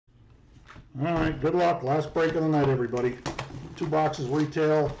All right, good luck. Last break of the night, everybody. 2 boxes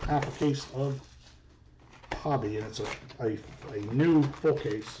retail, half a case of hobby, and it's a new full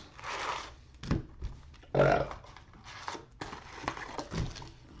case.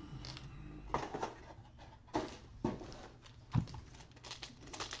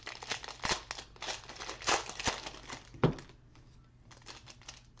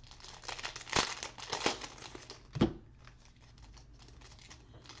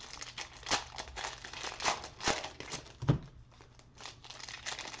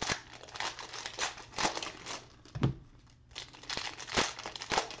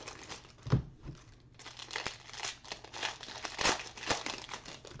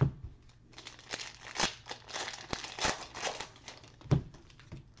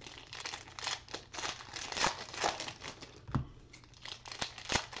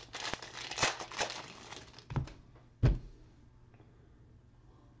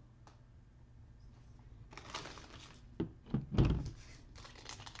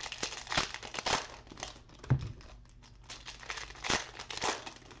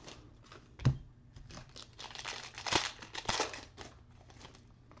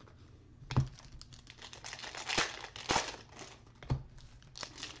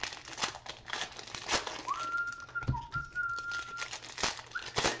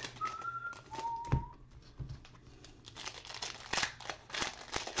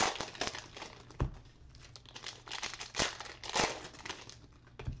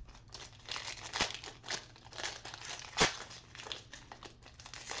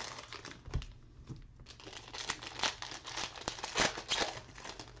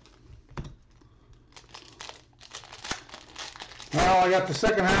 Well, I got the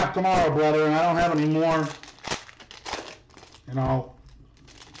second half tomorrow, brother, and I don't have any more. You know,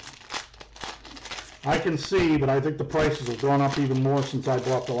 I can see, but I think the prices have gone up even more since I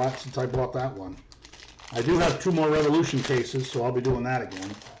bought that one. I do have 2 more Revolution cases, so I'll be doing that again.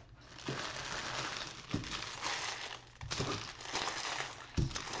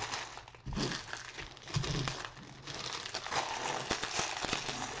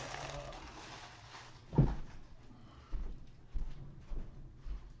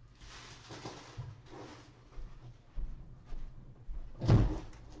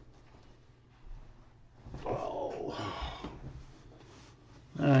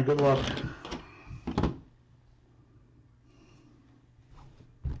 All right, good luck.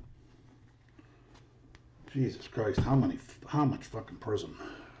 Jesus Christ, how much fucking Prizm?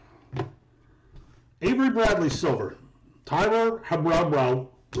 Avery Bradley silver. Tyler Habrowbrow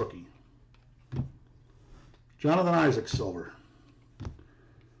rookie. Jonathan Isaac silver.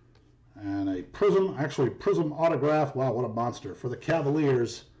 And a Prizm, actually Prizm autograph. Wow, what a monster. For the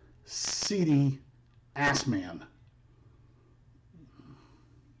Cavaliers, CD Assman.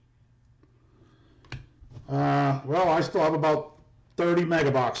 Well, I still have about 30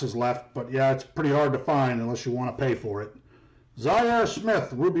 mega boxes left, but yeah, it's pretty hard to find unless you want to pay for it. Zaire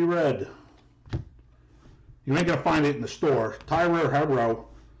Smith, Ruby Red. You ain't going to find it in the store. Tyler Hebrow,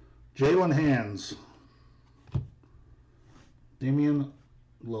 Jalen Hands, Damian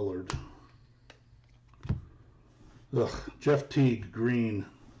Lillard. Jeff Teague, green.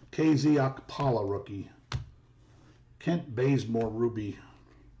 KZ Akpala, rookie. Kent Bazemore, ruby.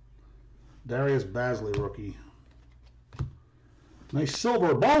 Darius Basley, rookie. Nice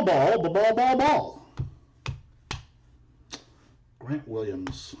silver ball. Grant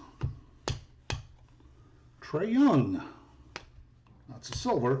Williams. Trey Young. That's a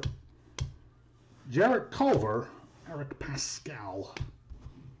silver. Jarrett Culver. Eric Pascal.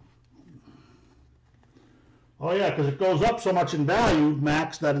 Oh yeah, because it goes up so much in value,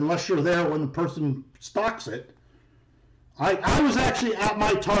 Max, that unless you're there when the person stocks it. I was actually at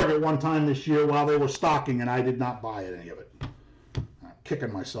my Target one time this year while they were stocking, and I did not buy any of it. I'm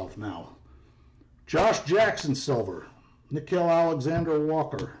kicking myself now. Josh Jackson silver. Nickeil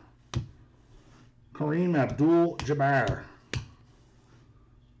Alexander-Walker. Kareem Abdul-Jabbar.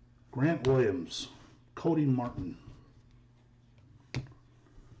 Grant Williams. Cody Martin.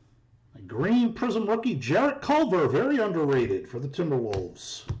 A green Prizm rookie, Jarrett Culver, very underrated for the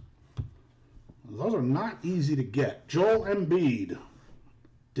Timberwolves. Those are not easy to get. Joel Embiid.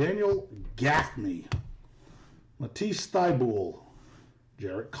 Daniel Gaffney. Matisse Thybulle.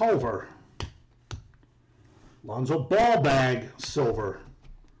 Jarrett Culver. Lonzo Ballbag, silver.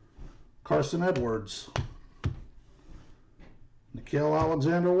 Carson Edwards. Nickeil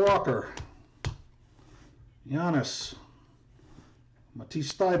Alexander-Walker. Giannis.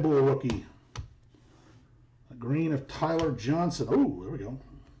 Matisse Thybulle, rookie. A green of Tyler Johnson. Oh, there we go.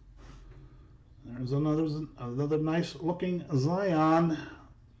 There's another nice looking Zion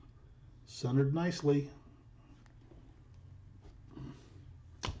Centered nicely.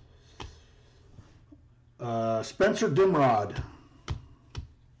 Spencer Dimrod.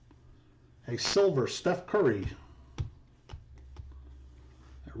 A silver Steph Curry.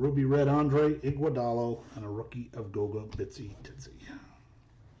 A ruby red Andre Iguodala, and a rookie of Goga Bitsy Titsy.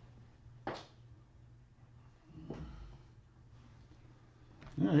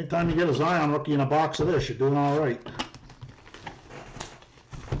 Yeah, anytime you get a Zion rookie in a box of this, you're doing all right.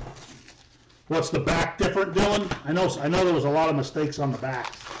 What's the back different, Dylan? I know there was a lot of mistakes on the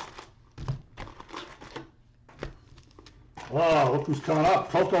back. Oh, look who's coming up.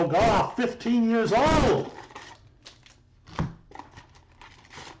 Coco Gauff, 15 years old.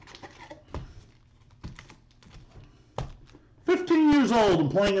 Years old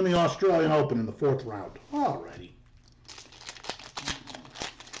and playing in the Australian Open in the 4th round. Alrighty.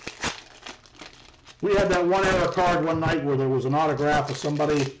 We had that one error card one night where there was an autograph of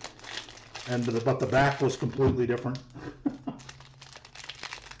somebody, but the back was completely different.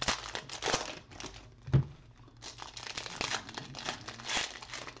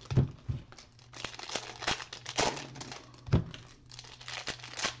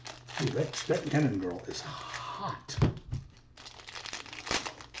 Dude, that Kennan girl is hot.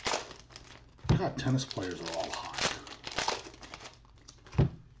 God, tennis players are all hot.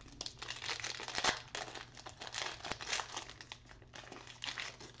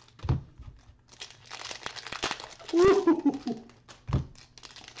 Woo-hoo-hoo.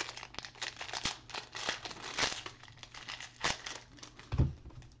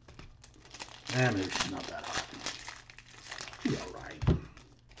 Maybe she's not that hot. She's all right.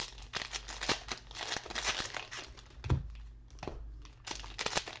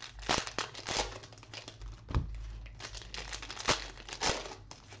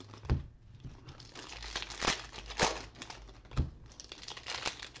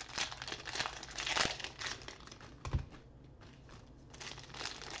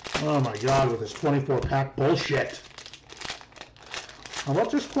 Oh my God, with this 24-pack bullshit. How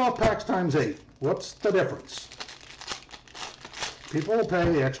about just 12 packs times 8? What's the difference? People will pay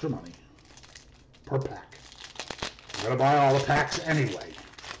the extra money per pack. You're going to buy all the packs anyway.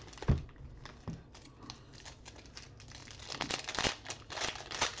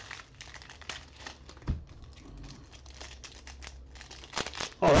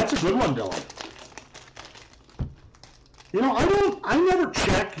 Oh, that's a good one, Dylan. You know, I never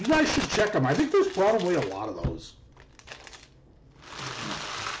check. You guys should check them. I think there's probably a lot of those.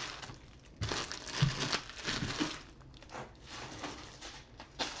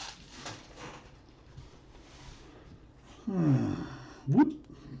 Whoop.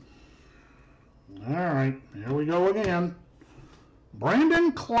 All right, here we go again.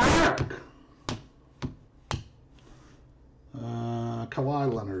 Brandon Clark.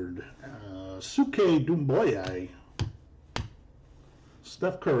 Kawhi Leonard. Suke Doumbouya.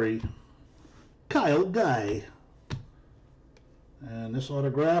 Steph Curry. Kyle Guy. And this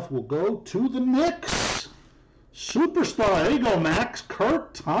autograph will go to the Knicks. Superstar. There you go, Max.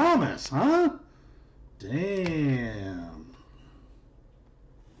 Kurt Thomas, huh? Damn.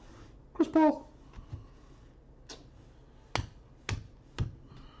 Chris Paul.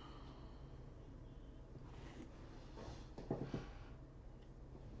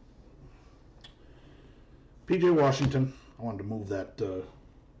 PJ Washington. I wanted to move that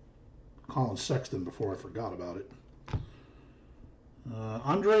Colin Sexton before I forgot about it.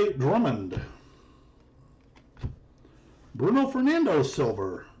 Andre Drummond. Bruno Fernando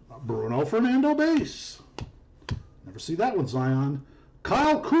silver. Bruno Fernando base. Never see that with Zion.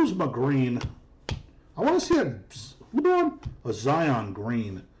 Kyle Kuzma green. I want to see a Zion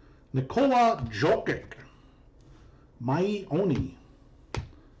green. Nikola Jokic. Mai Oni.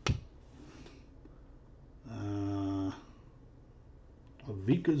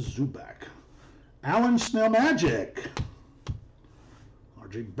 Vika Zubac. Alan Snell Magic.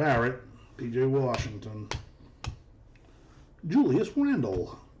 RJ Barrett. PJ Washington. Julius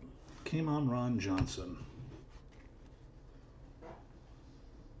Randle. Came on Ron Johnson.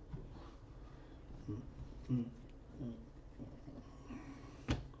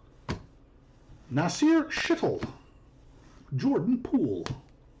 Nasir Schittle. Jordan Poole.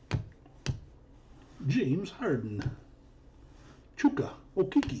 James Harden. Chuka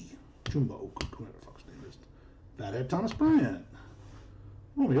Okiki. Chumba Okiki. Whatever the fuck's name is. Fathead Thomas Bryant.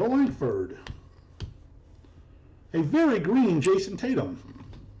 Romeo Langford. A very green Jason Tatum.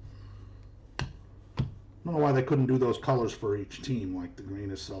 I don't know why they couldn't do those colors for each team, like the green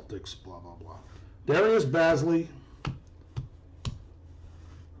is Celtics, blah, blah, blah. Darius Bazley.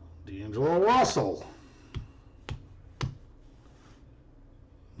 D'Angelo Russell.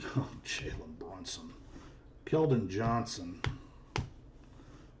 Jalen Brunson, Keldon Johnson,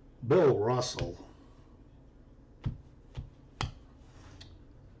 Bill Russell,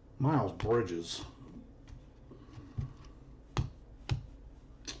 Miles Bridges,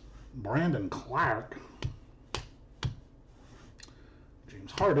 Brandon Clark,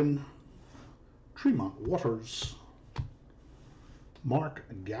 James Harden, Tremont Waters, Mark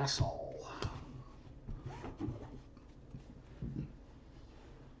Gasol.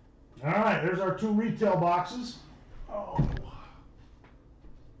 All right, there's our 2 retail boxes. Oh.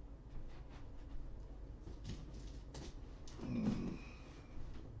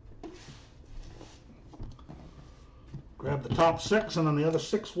 Grab the top 6, and then the other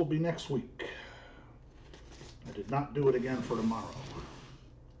 6 will be next week. I did not do it again for tomorrow.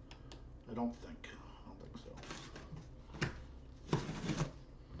 I don't think so.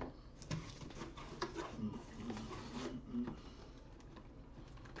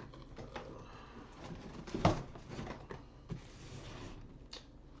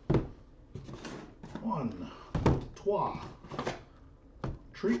 1, 2,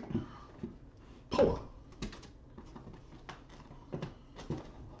 treat, Poa.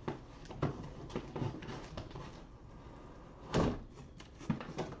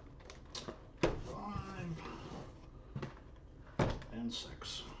 And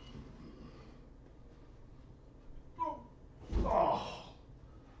 6. Oh.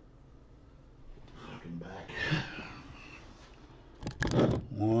 Looking back.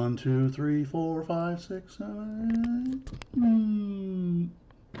 1, 2, 3, 4, 5, 6, 7, 8.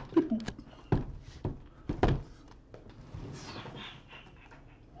 Beep, boop.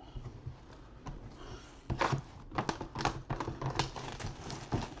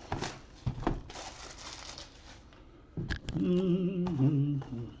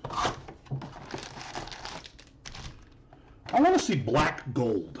 I want to see black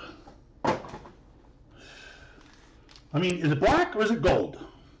gold. I mean, is it black or is it gold?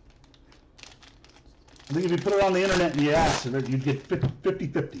 I think if you put it on the internet and you ask it, you'd get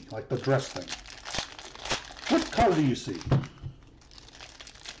 50-50, like the dress thing. What color do you see?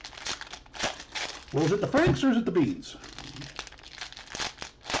 Well, is it the Franks or is it the beans?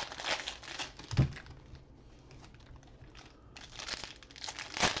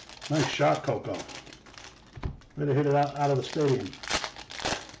 Nice shot, Coco. Way to hit it out of the stadium.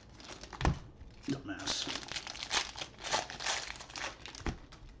 Dumbass.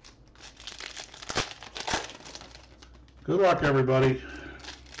 Good luck, everybody.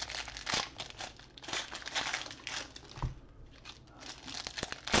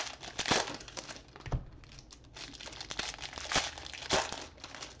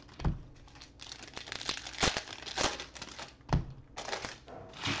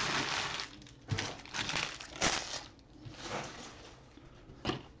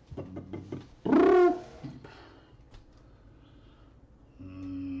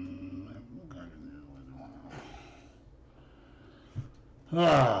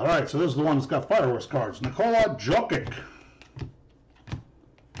 All right, so this is the one that's got fireworks cards. Nikola Jokic.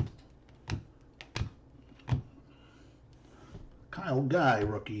 Kyle Guy,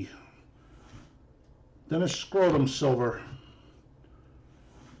 rookie. Dennis Scrotum, silver.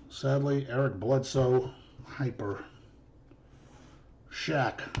 Sadly, Eric Bledsoe, hyper.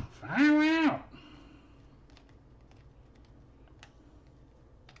 Shaq, fire out.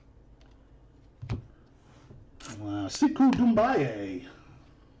 Siku Dumbaye.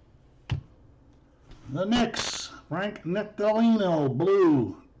 The Knicks, Frank Nicolino,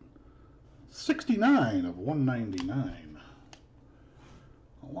 blue, 69 of 199.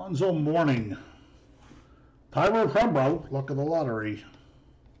 Alonzo Mourning, Tyler Hebro, luck of the lottery.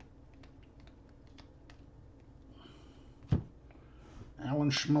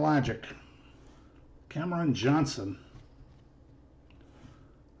 Alan Schmelagic, Cameron Johnson,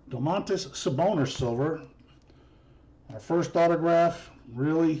 Domantas Sabonis, silver. Our first autograph,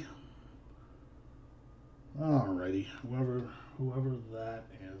 really. Alrighty, whoever that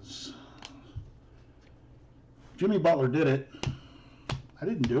is. Jimmy Butler did it. I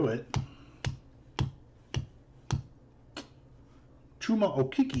didn't do it. Chuma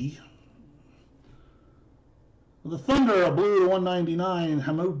Okiki. The Thunder, a blue to 199,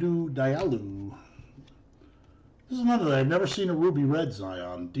 Hamidou Diallo. This is another that I've never seen a ruby red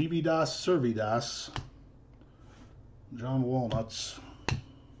Zion. Dividas Servidas. John Walnuts.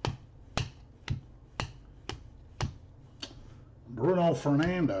 Bruno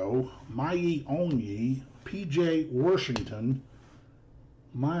Fernando, Mai Onyi, PJ Washington,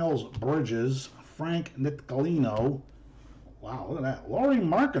 Miles Bridges, Frank Nicolino. Wow, look at that. Lauri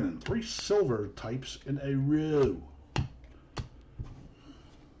Markkanen, 3 silver types in a row.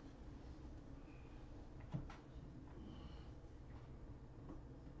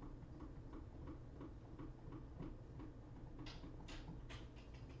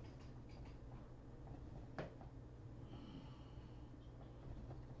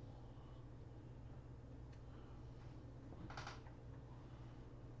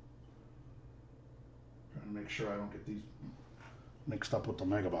 sure I don't get these mixed up with the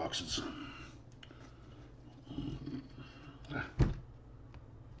mega boxes. Too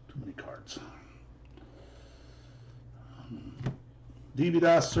many cards.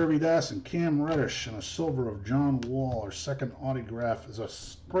 Dividas, Servidas, and Cam Reddish, and a silver of John Wall. Our second autograph is a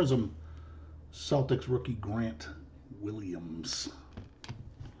Prizm Celtics rookie Grant Williams.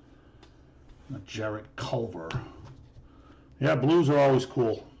 And a Jarrett Culver. Yeah, blues are always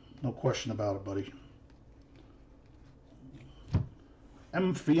cool. No question about it, buddy.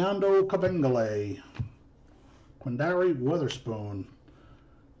 Mfiando Kabengele. Quindary Weatherspoon.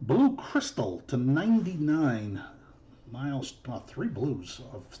 Blue Crystal to 99. Miles, 3 blues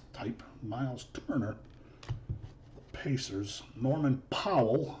of type. Miles Turner. The Pacers. Norman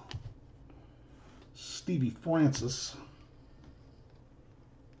Powell. Stevie Francis.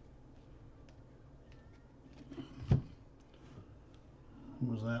 Who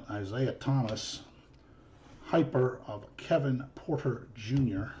was that? Isaiah Thomas. Hyper of Kevin Porter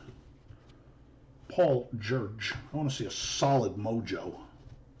Jr. Paul George. I want to see a solid mojo.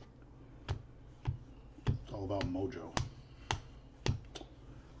 It's all about mojo.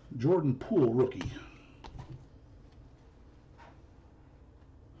 Jordan Poole, rookie.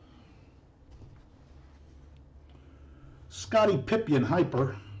 Scottie Pippen,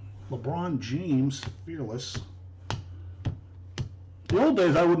 hyper. LeBron James, fearless. The old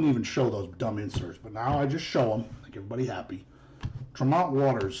days, I wouldn't even show those dumb inserts, but now I just show them. Make everybody happy. Tremont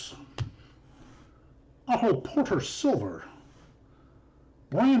Waters. Otto Porter, silver.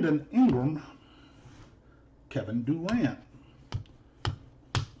 Brandon Ingram. Kevin Durant.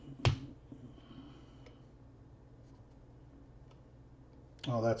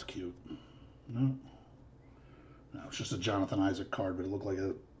 Oh, that's cute. No, it's just a Jonathan Isaac card, but it looked like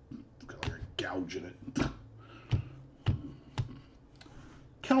got like a gouge in it.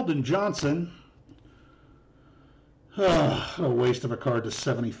 Keldon Johnson. A waste of a card to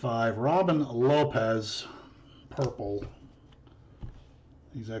 75. Robin Lopez, purple.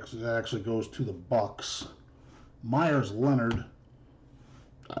 That actually goes to the Bucks. Myers Leonard.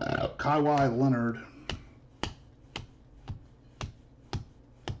 Kawhi Leonard.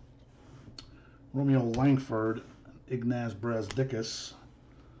 Romeo Langford. Ignaz Brazdeikis.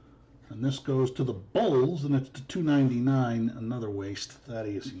 And this goes to the Bulls, and it's to 299. Another waste.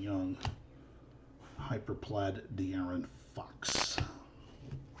 Thaddeus Young. Hyperplaid De'Aaron Fox.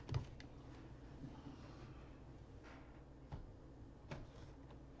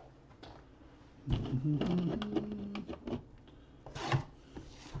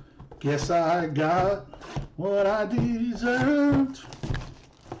 Guess I got what I deserved.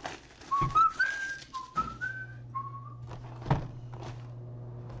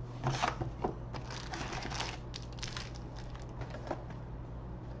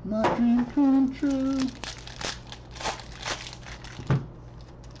 My dream come true.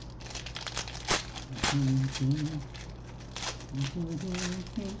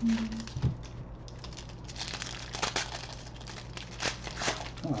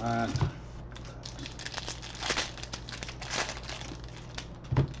 Come on.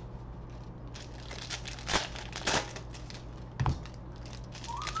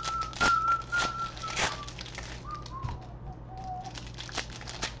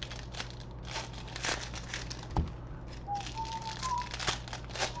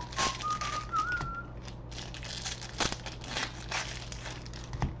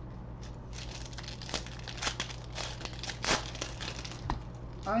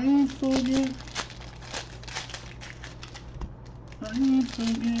 I ain't forget. I ain't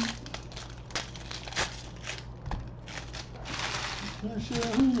forget. The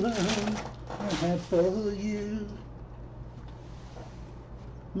special love I had for you.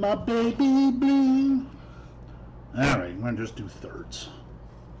 My baby blue. Alright, I'm going to just do thirds.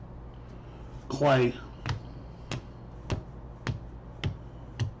 Clay.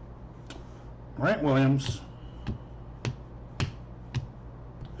 Grant Williams.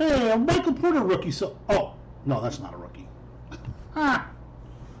 Hey, a Michael Porter rookie. So, oh, no, that's not a rookie. Ah.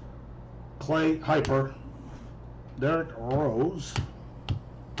 Clay Hyper. Derrick Rose.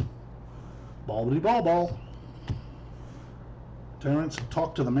 Ballity ball ball. Terrence,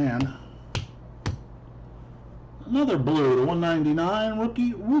 talk to the man. Another blue to 199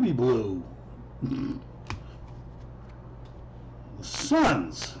 rookie Ruby Blue. The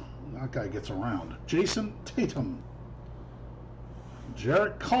Suns. That guy gets around. Jason Tatum.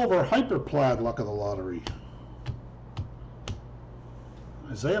 Jarrett Culver, Hyperplaid, luck of the lottery.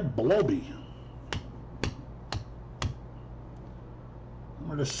 Isaiah Bloby.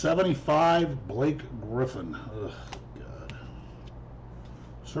 Number to 75, Blake Griffin. Ugh, God.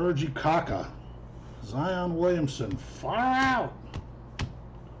 Serge Ibaka. Zion Williamson, far out.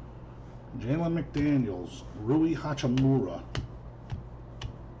 Jalen McDaniels, Rui Hachimura.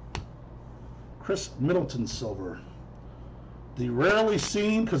 Chris Middleton silver. The rarely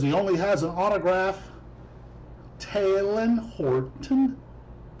seen, because he only has an autograph, Taylor Horton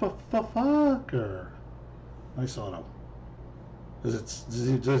Fucker. Nice auto. Does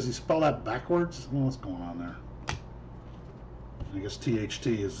he spell that backwards? What's going on there? I guess THT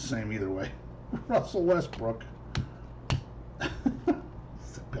is the same either way. Russell Westbrook.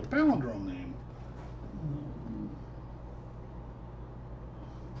 Got a palindrome name.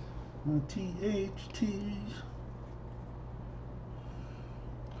 THT.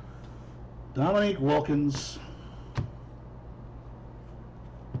 Dominique Wilkins.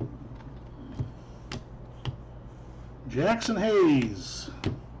 Jackson Hayes.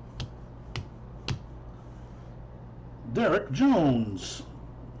 Derek Jones.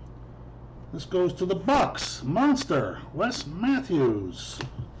 This goes to the Bucks. Monster. Wes Matthews.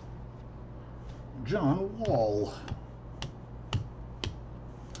 John Wall.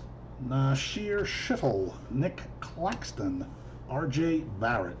 Nasir Schittle. Nick Claxton. RJ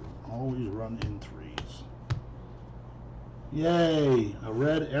Barrett. Always run in threes. Yay! A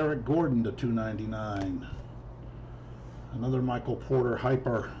red Eric Gordon to 299. Another Michael Porter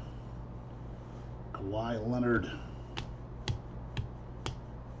Hyper. Kawhi Leonard.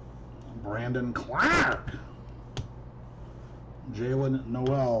 Brandon Clark. Jalen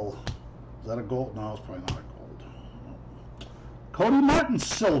Noel. Is that a gold? No, it's probably not a gold. No. Cody Martin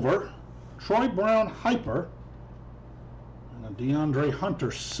silver. Troy Brown Hyper. And a DeAndre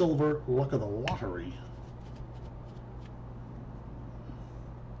Hunter silver luck of the lottery.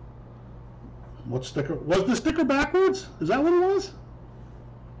 What sticker? Was the sticker backwards? Is that what it was?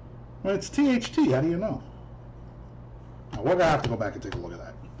 Well, it's THT. How do you know? Now, we're going to have to go back and take a look at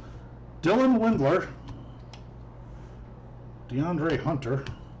that. Dylan Windler. DeAndre Hunter.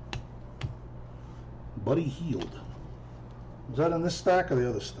 Buddy Hield. Was that in this stack or the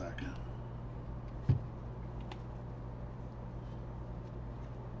other stack?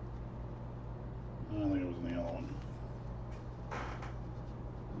 I think it was in the other one.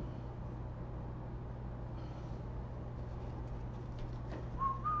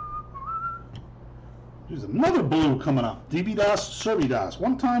 There's another blue coming up. DB-Das, Serbidas.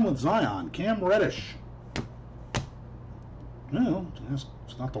 One time with Zion. Cam Reddish. Well, it's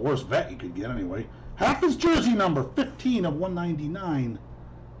not the worst vet you could get anyway. Half his jersey number, 15 of 199.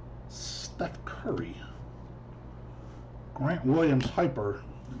 Steph Curry. Grant Williams Hyper.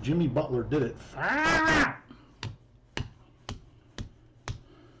 Jimmy Butler did it.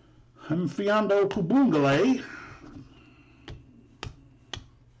 Mfiando Kubungale.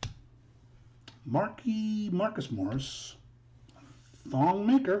 Marcus Morris. Thong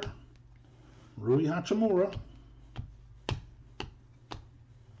Maker. Rui Hachimura.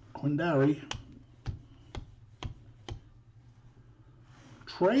 Quindary.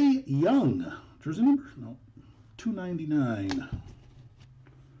 Trey Young. Jersey number? No. 299.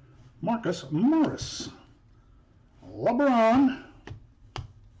 Marcus Morris. LeBron.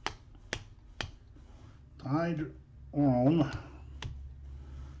 Tide Orme.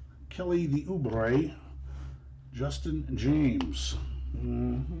 Kelly the Oubre. Justin James.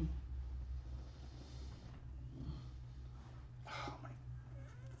 Oh, my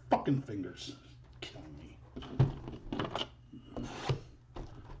fucking fingers. Killing me.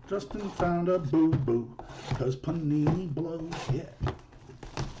 Justin found a boo-boo, 'cause Panini blows, yeah.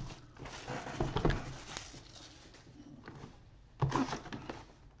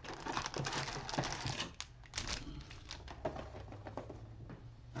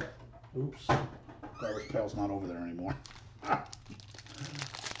 Oops. Garbage pail's not over there anymore. I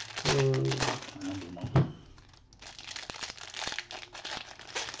don't know.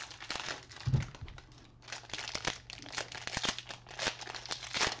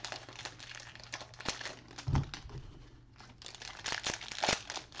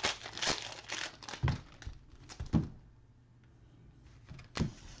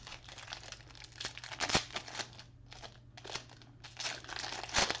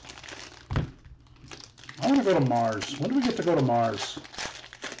 I want to go to Mars. When do we get to go to Mars?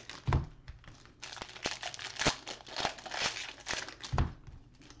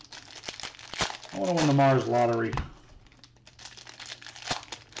 I want to win the Mars lottery.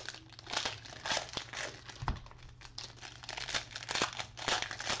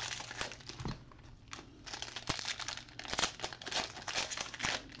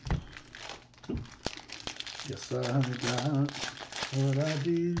 Yes, I got what I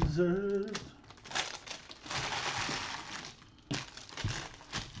deserved.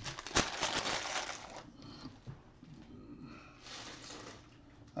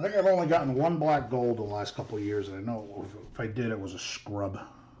 I think I've only gotten one black gold in the last couple of years, and I know if I did, it was a scrub.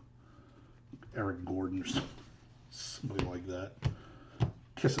 Eric Gordon or somebody like that.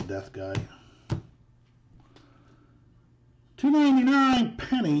 Kiss of Death guy. $2.99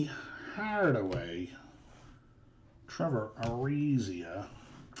 Penny Hardaway. Trevor Ariza.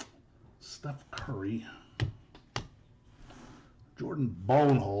 Steph Curry. Jordan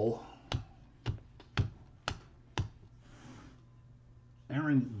Bonehole.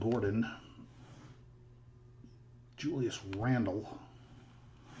 Aaron Gordon. Julius Randle.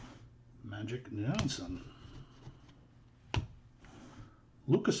 Magic Johnson.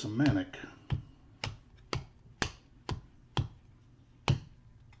 Lucas Samanik.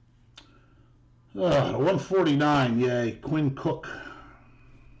 The 149, yay. Quinn Cook.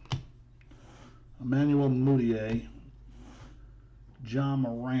 Emmanuel Mudiay. John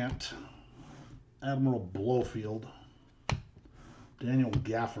Morant. Admiral Blowfield. Daniel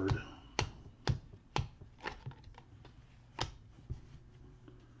Gafford.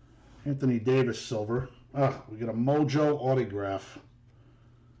 Anthony Davis silver. We get a Mojo autograph.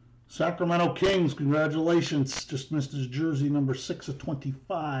 Sacramento Kings, congratulations. Just missed his jersey, number 6 of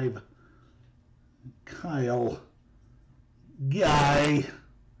 25. Kyle Guy.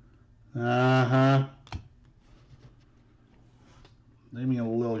 Damian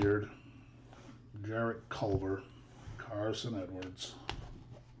Lillard. Jarrett Culver. Carson Edwards.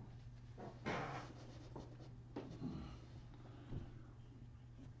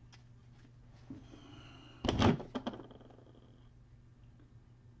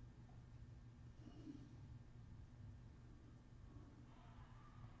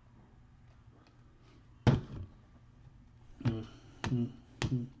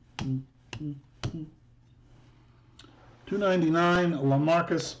 $2.99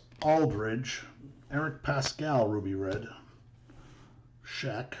 LaMarcus Aldridge. Eric Pascal Ruby Red.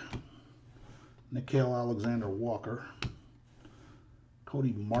 Shaq. Nickeil Alexander Walker.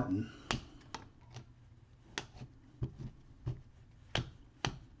 Cody Martin.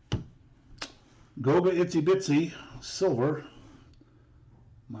 Goga Itsy Bitsy silver.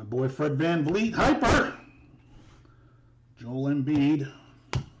 My boy Fred VanVleet hyper. Joel Embiid.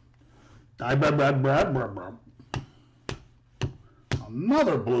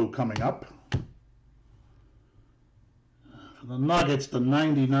 Another blue coming up. For the Nuggets, the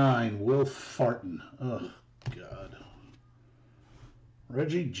 99, Will Farton. Oh, God.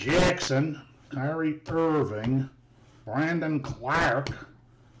 Reggie Jackson, Kyrie Irving, Brandon Clark,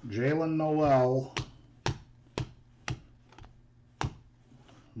 Jalen Noel,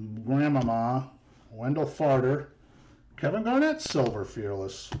 Grandmama, Wendell Farter, Kevin Garnett, Silver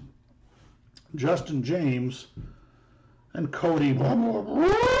Fearless, Justin James, and Cody.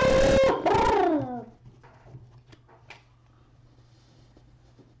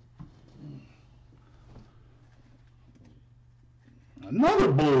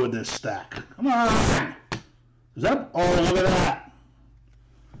 Another blue in this stack. Come on. Is that? Oh, look at that.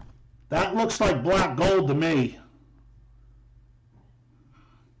 That looks like black gold to me.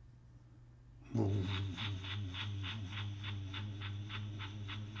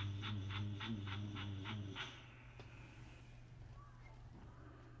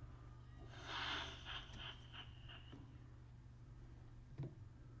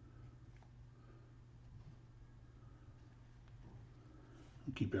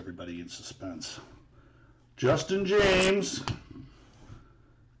 Keep everybody in suspense. Justin James.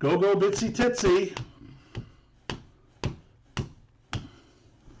 Go Bitsy Titsy.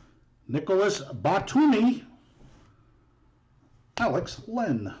 Nicholas Batumi. Alex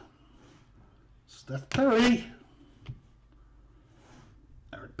Len. Steph Curry.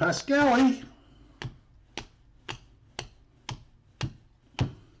 Eric Pascali.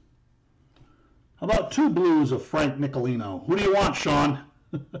 How about 2 blues of Frank Nicolino? Who do you want, Sean?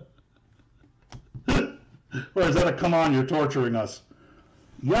 Or is that a come on, you're torturing us?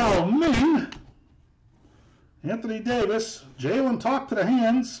 Yao Ming. Anthony Davis. Jalen Talk to the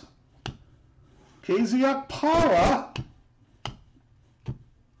Hands. KZ Okpara.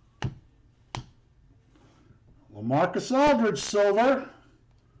 LaMarcus Aldridge silver.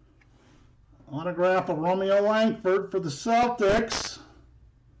 Autograph of Romeo Langford for the Celtics.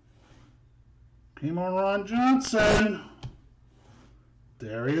 Kemon Ron Johnson.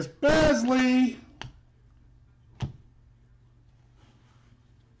 Darius Bazley.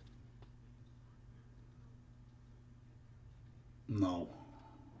 No.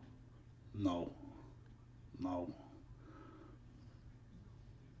 No. No.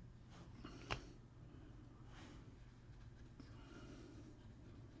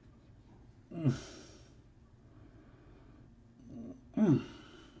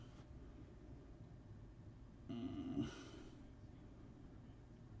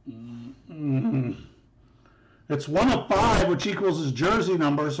 It's 1 of 5, which equals his jersey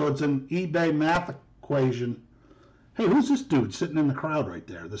number, so it's an eBay math equation. Hey, who's this dude sitting in the crowd right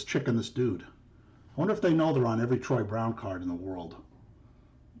there? This chick and this dude. I wonder if they know they're on every Troy Brown card in the world.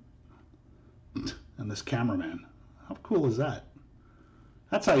 And this cameraman. How cool is that?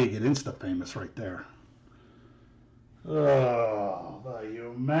 That's how you get insta-famous right there. Oh, the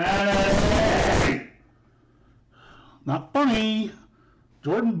humanity! Not funny.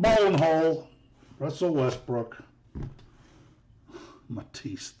 Jordan Bonehole. Russell Westbrook.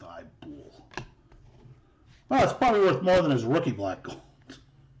 Matisse Thybulle. Well, it's probably worth more than his rookie black gold.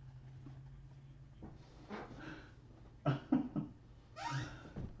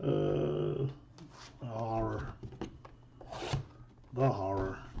 The horror. The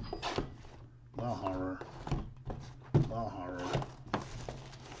horror. The horror. The horror.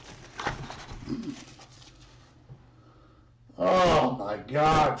 Oh my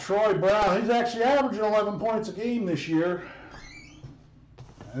God, Troy Brown. He's actually averaging 11 points a game this year.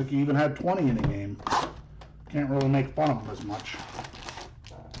 I think he even had 20 in a game. Can't really make fun of him as much.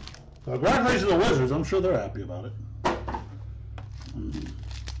 So congratulations to the Wizards. I'm sure they're happy about it.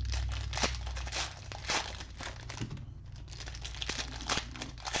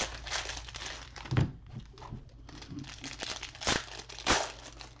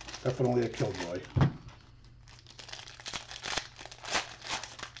 Definitely a killjoy.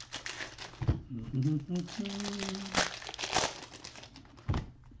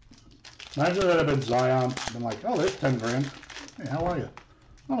 Imagine that had been Zion. Been like, oh, there's 10 grand. Hey, how are you?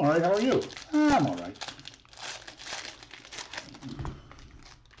 I'm all right. How are you? I'm all right.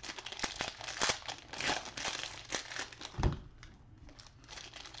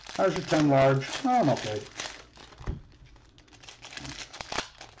 How's your 10 large? Oh, I'm okay.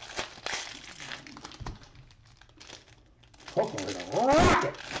 Coco hit a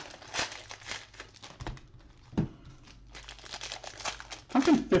rocket. How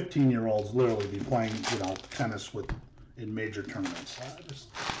can 15-year-olds literally be playing, tennis in major tournaments?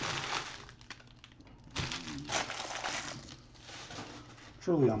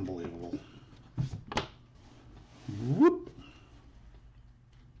 Truly unbelievable. Whoop.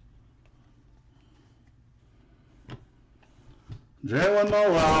 Jalen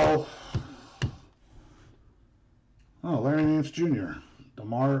Noel. Oh, Larry Nance Jr.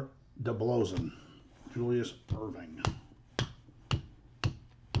 DeMar DeBlozin. Julius Irving.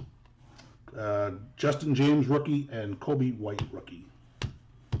 Justin James rookie and Kobe White rookie.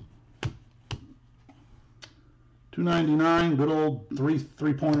 $2.99. Good old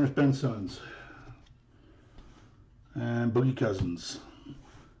three-pointers Ben Simmons. And Boogie Cousins.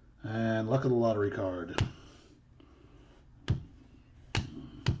 And luck of the lottery card.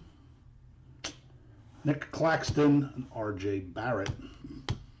 Nick Claxton and R.J. Barrett.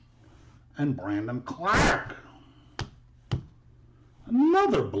 And Brandon Clark.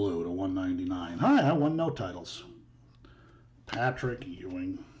 Another blue to 199. Hi, I won no titles. Patrick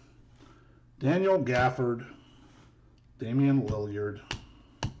Ewing. Daniel Gafford. Damian Lillard.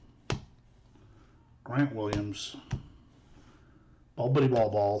 Grant Williams. Bubbity Ball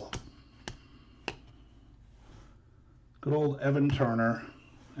Ball. Good old Evan Turner.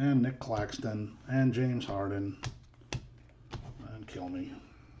 And Nick Claxton. And James Harden. And kill me.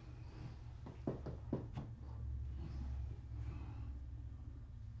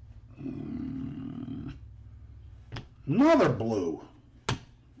 Another blue.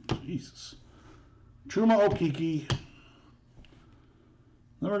 Jesus. Chuma Okeke.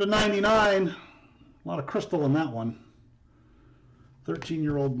 Number to 99. A lot of crystal in that one.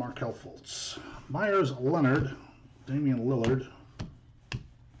 13-year-old Markelle Fultz. Myers Leonard. Damian Lillard.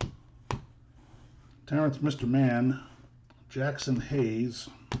 Terrence Mr. Man. Jackson Hayes.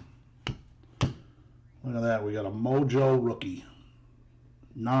 Look at that. We got a Mojo rookie.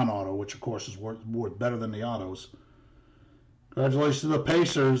 Non-auto, which of course is worth better than the autos. Congratulations to the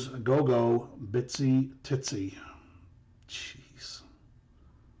Pacers. Go-Go, Bitsy Titsy. Jeez.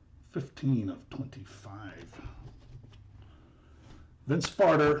 15 of 25. Vince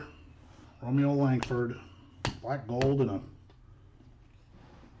Farter, Romeo Langford, black gold in a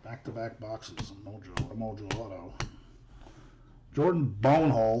back-to-back boxes. A Mojo auto. Jordan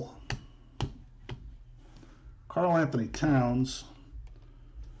Bonehole. Karl Anthony Towns.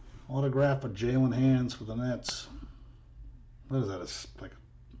 Autograph of Jalen Hands for the Nets. What is that?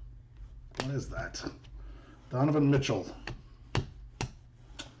 What is that? Donovan Mitchell.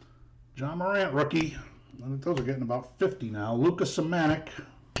 John Morant rookie. I think those are getting about 50 now. Lucas Samanik.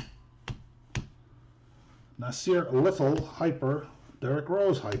 Nasir Little hyper. Derrick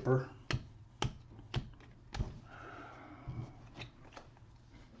Rose hyper.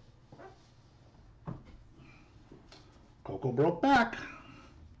 Coco broke back.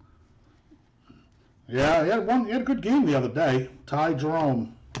 Yeah, he had a good game the other day. Ty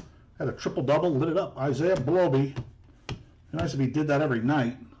Jerome had a triple-double, lit it up. Isaiah Bloby. Nice if he did that every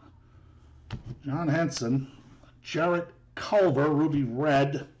night. John Henson. Jarrett Culver, Ruby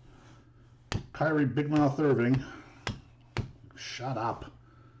Red. Kyrie Big Mouth Irving. Shut up.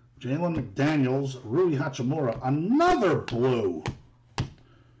 Jalen McDaniels, Rui Hachimura, another blue.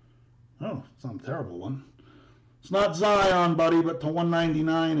 Oh, it's not a terrible one. It's not Zion, buddy, but to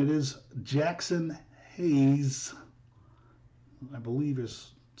 199 it is Jackson Hayes. I believe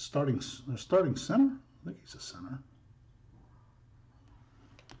is starting center. I think he's a center.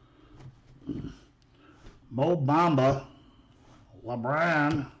 Mo Bamba,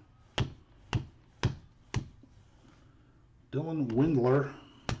 LeBron, Dylan Windler,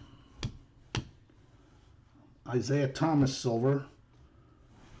 Isaiah Thomas silver.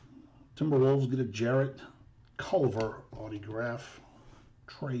 Timberwolves get a Jarrett Culver autograph.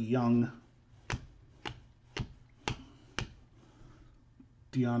 Trey Young.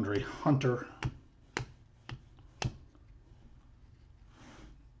 DeAndre Hunter.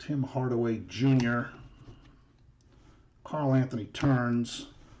 Tim Hardaway Jr. Karl Anthony Towns.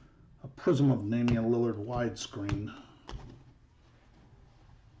 A Prizm of Damian Lillard widescreen.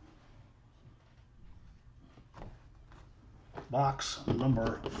 Box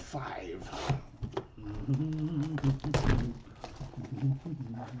number 5.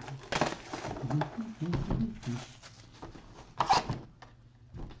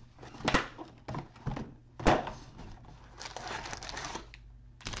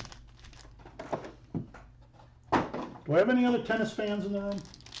 Do I have any other tennis fans in the room?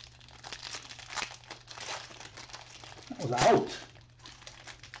 That was out.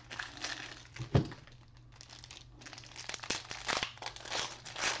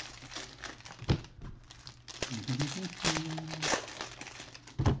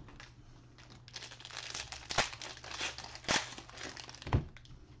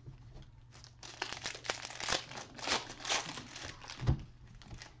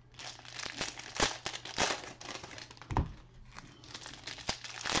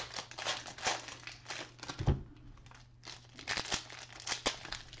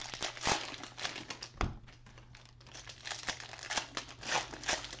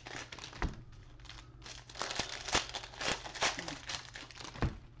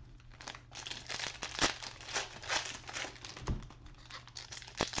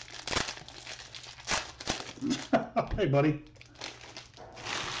 Hey, buddy.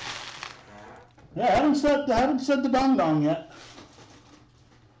 Yeah, I haven't said the dong dong yet.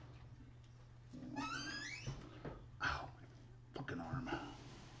 Ow, my fucking arm.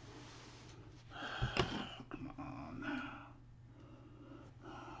 Come on.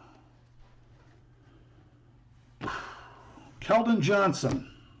 Keldon Johnson.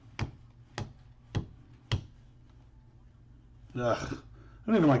 Ugh. I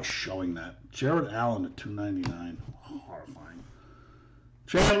don't even like showing that. Jared Allen at $2.99. Horrifying.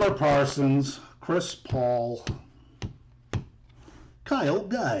 Chandler Parsons. Chris Paul. Kyle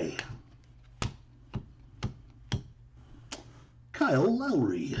Guy. Kyle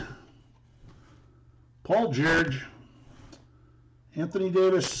Lowry. Paul George. Anthony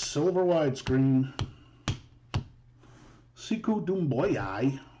Davis, silver widescreen. Sekou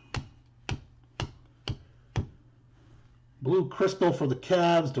Doumbouya. Blue crystal for the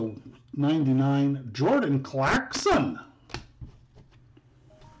Cavs to 99. Jordan Clarkson.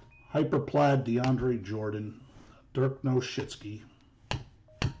 Hyperplaid DeAndre Jordan. Dirk Nowitzki.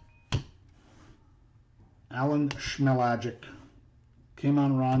 Alan Schmelagic.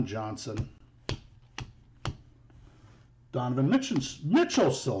 Kemon Ron Johnson. Donovan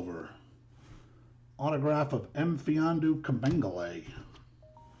Mitchell silver. Autograph of Mfiondu Kabengele.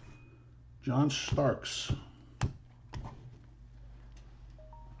 John Starks.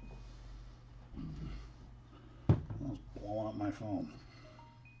 Blowing up my phone.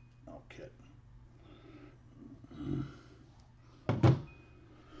 Okay.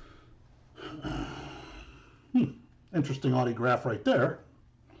 Interesting autograph right there.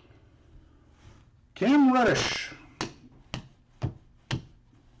 Cam Reddish.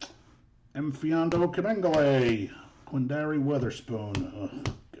 Mfiondu Kabengele. Quindary Weatherspoon. Oh,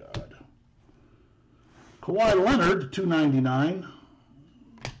 God. Kawhi Leonard, $2.99.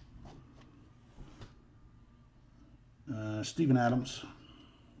 Steven Adams,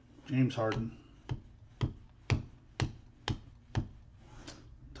 James Harden,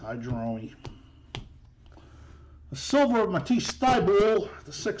 Ty Jerome, a silver of Matisse Thybulle,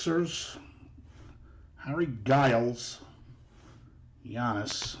 the Sixers, Harry Giles,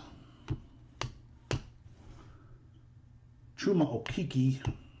 Giannis, Chuma Okeke.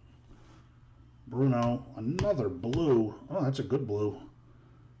 Bruno, another blue. Oh, that's a good blue.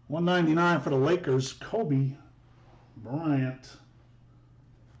 199 for the Lakers. Kobe Bryant.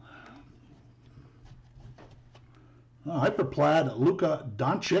 Oh, Hyperplaid, Luka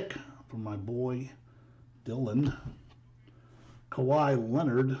Doncic for my boy Dylan. Kawhi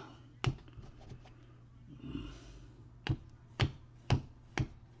Leonard.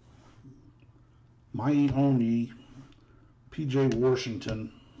 Mai Oni. PJ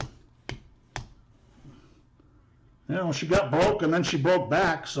Washington. You know, she got broke and then she broke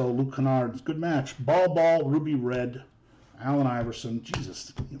back, so Luke Kennard's good match. Ball, Ruby Red. Allen Iverson.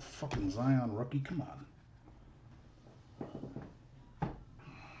 Jesus, you fucking Zion rookie, come on.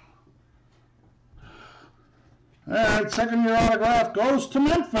 All right, second-year autograph goes to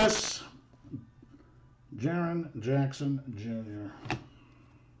Memphis. Jaren Jackson Jr.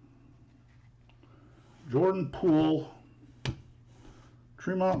 Jordan Poole.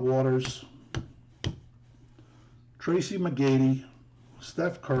 Tremont Waters. Tracy McGrady.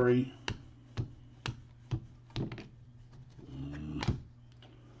 Steph Curry.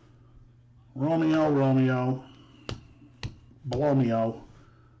 Romeo. Bolomeo.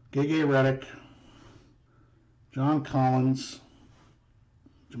 Gege Redick. John Collins,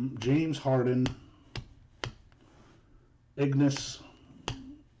 James Harden, Ignis,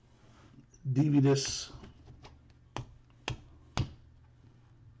 Dividis,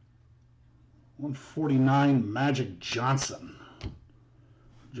 149 Magic Johnson,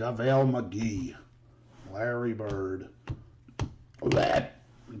 JaVale McGee, Larry Bird,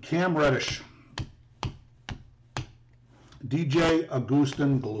 Cam Reddish, DJ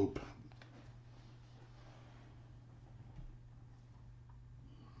Augustin Gloop.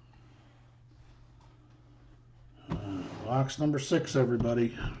 Box number 6,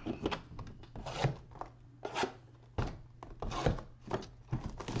 everybody.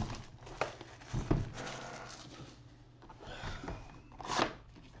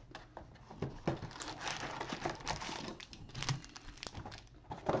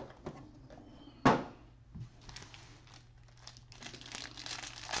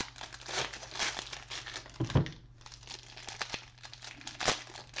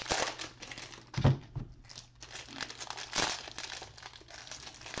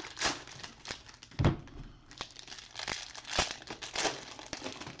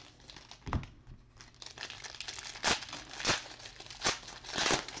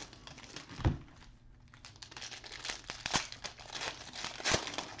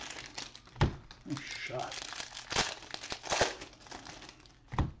 Shot.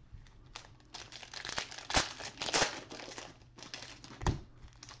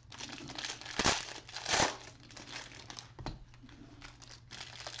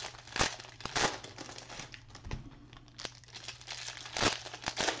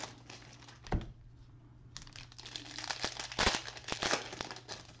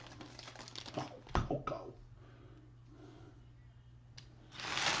 Oh, Coco.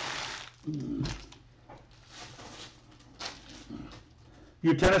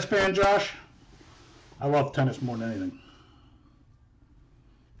 You a tennis fan, Josh? I love tennis more than anything.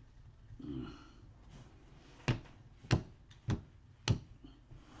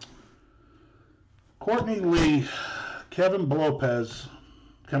 Courtney Lee, Kevin Lopez,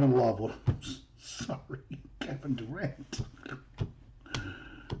 Kevin Love, sorry, Kevin Durant.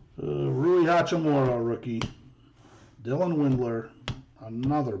 Rui Hachimura, rookie. Dylan Windler,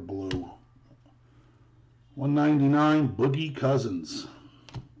 another blue. 199, Boogie Cousins.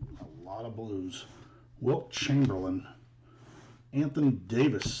 A lot of blues. Wilt Chamberlain. Anthony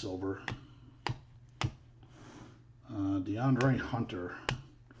Davis, silver. DeAndre Hunter.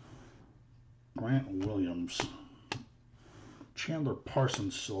 Grant Williams. Chandler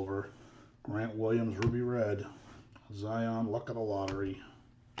Parsons, silver. Grant Williams, ruby red. Zion, luck of the lottery.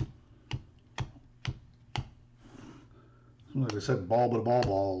 Like I said, ball a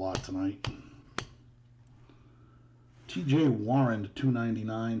lot tonight. TJ Warren,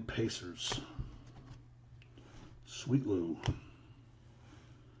 299, Pacers. Sweet Lou.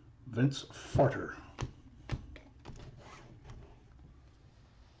 Vince Farter.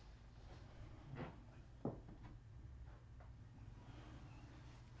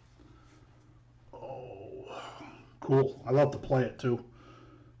 Oh, cool. I love to play it too.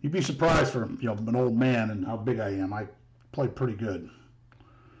 You'd be surprised for an old man and how big I am. I play pretty good.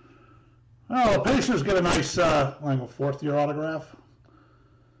 Oh, the Pacers get a nice, like a fourth-year autograph.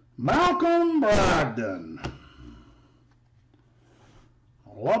 Malcolm Brogdon.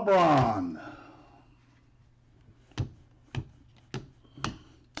 LeBron.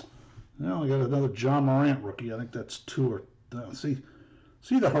 Now we got another John Morant rookie. I think that's 2 or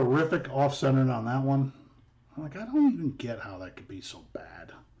See the horrific off-centered on that one? I'm like, I don't even get how that could be so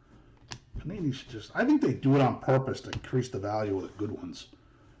bad. Panini should just, I think they do it on purpose to increase the value of the good ones.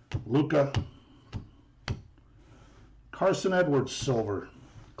 Luka, Carson Edwards silver,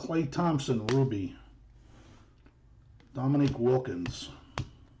 Klay Thompson ruby, Dominique Wilkins,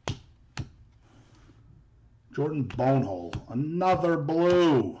 Jordan Bonehole, another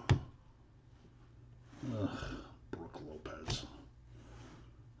blue. Ugh, Brooke Lopez,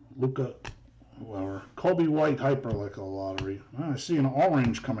 Luka, whoever, Kobe White Hyperlick lottery. I see an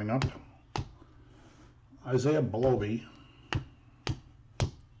orange coming up. Isaiah Blovey.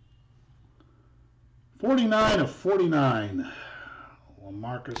 49 of 49.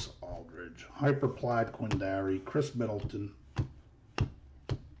 LaMarcus Aldridge. Hyperplaid Quindary. Chris Middleton.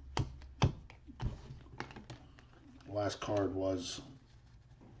 Last card was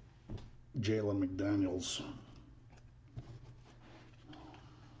Jalen McDaniels.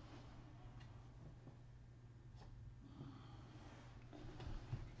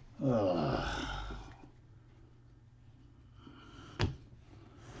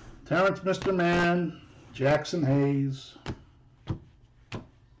 Terrence Mr. Man, Jackson Hayes,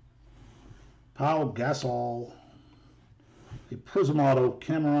 Pau Gasol, a Prizm auto,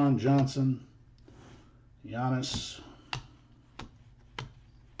 Cameron Johnson, Giannis,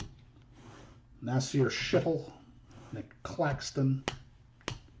 Nasir Schittle, Nick Claxton,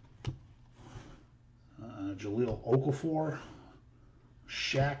 Jahlil Okafor,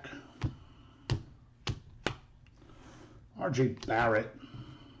 Shaq, R.J. Barrett,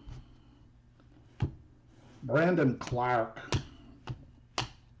 Brandon Clark,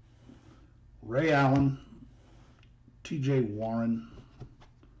 Ray Allen, T.J. Warren,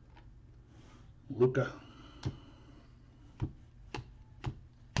 Luka,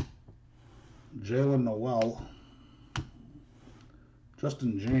 Jalen Noel,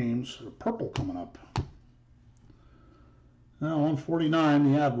 Justin James, purple coming up. Now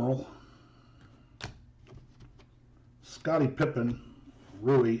 149, the Admiral, Scottie Pippen,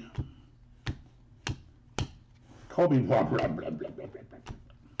 Rui, Kobe, blah, blah, blah, blah, blah, blah,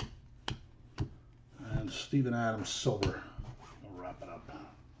 and Steven Adams, silver. We'll wrap it up.